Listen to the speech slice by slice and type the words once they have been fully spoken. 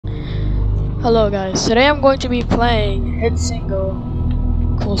Hello guys, today I'm going to be playing hit single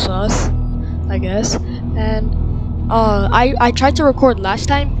cool sauce, I guess, and I tried to record last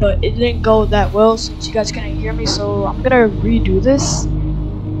time but it didn't go that well since you guys couldn't hear me, so I'm gonna redo this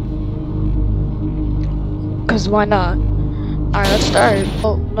because why not? Alright, let's start.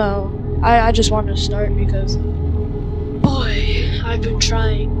 Oh no, I just wanted to start because boy, I've been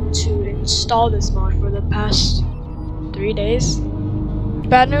trying to install this mod for the past 3 days.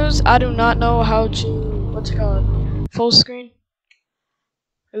 Bad news, I do not know how to, what's it called, full screen.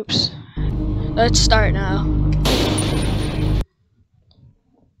 Oops. Let's start now.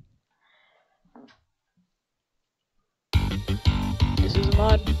 This is a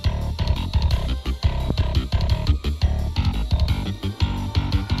mod.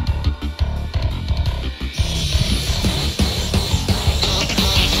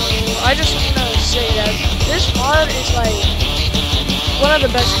 So I just want to say that this mod is like one of the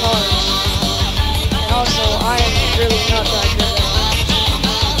best mods. And also, I am really not that good at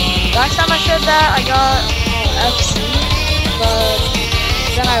it. Last time I said that, I got FC, but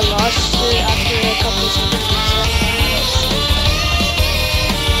then I lost it after a couple of seconds.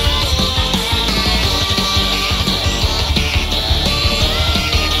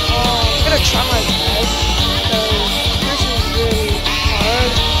 I'm gonna try my best, because this is really hard,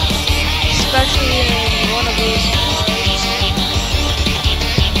 especially in one of those mods.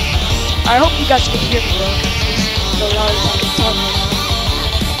 I hope you guys can hear me though, because this is the loudest I can talk right now.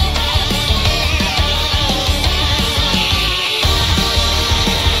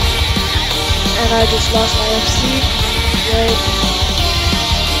 And I just lost my FC. Right.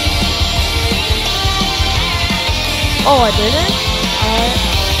 Oh, I didn't?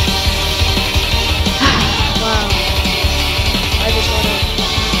 Wow. I just want to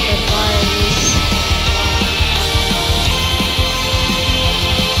admire this.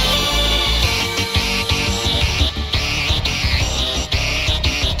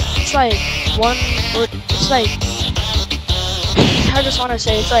 It's like it's like, I just want to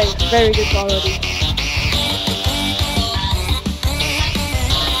say it's like very good quality.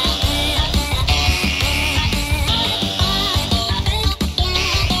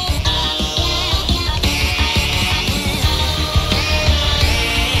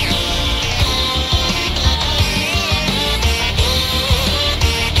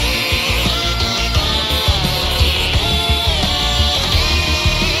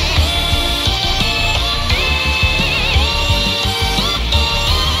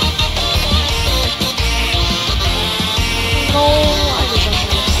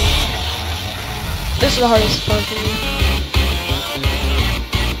 This is the hardest part for me.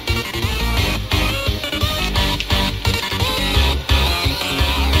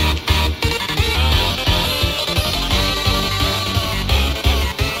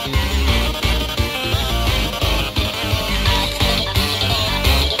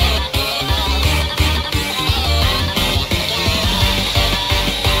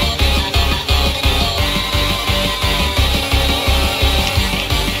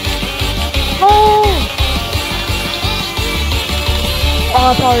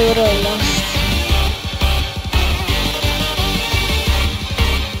 I probably would have lost.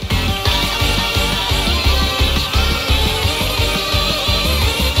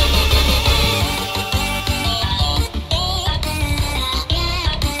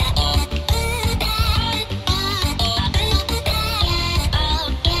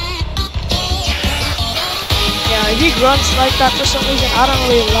 Yeah, he grunts like that for some reason. I don't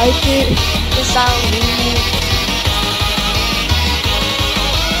really like it. It sounds weird.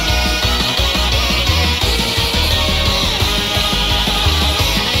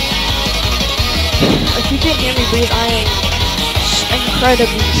 If you can't hear me breathe, I am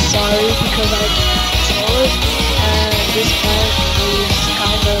incredibly sorry because I can't control it, and this mic is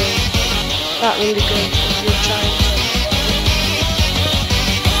kind of not really good if you're trying to.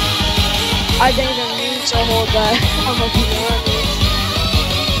 I didn't even mean to hold that. I'm gonna be honest.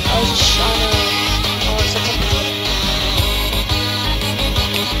 I was just trying to set something up.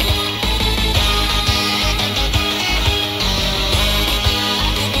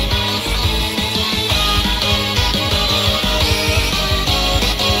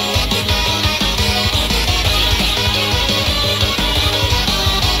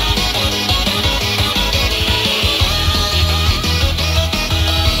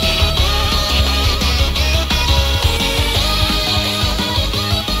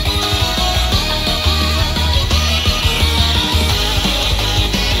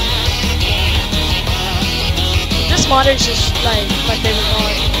 Mod is just like my favorite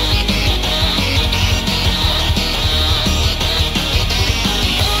mod.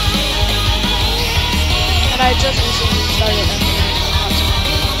 I just recently started MMA not too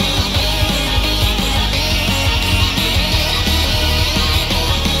long ago.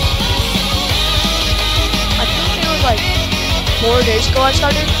 I think it was like 4 days ago I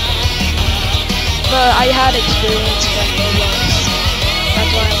started. But I had experience from Roblox.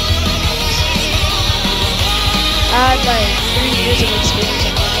 That's why I had like 3 years of experience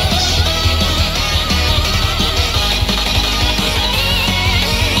in Roblox.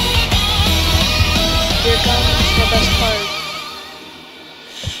 Here comes the best part.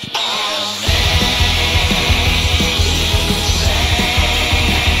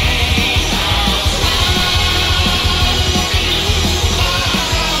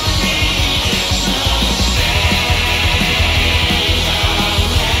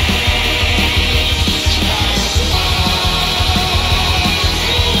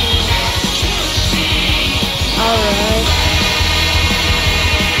 Alright.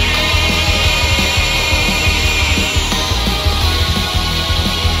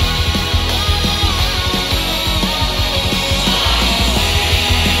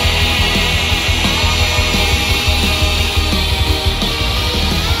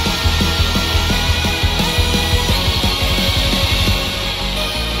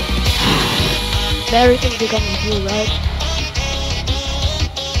 Everything becomes blue, right?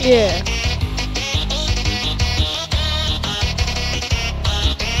 Yeah.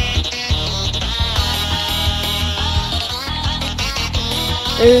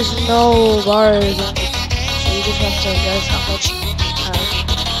 There's no bars on it, so you just have to guess how much you have.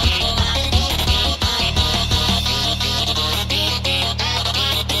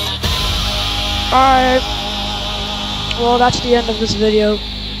 Alright. Well, that's the end of this video.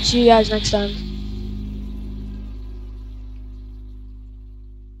 See you guys next time.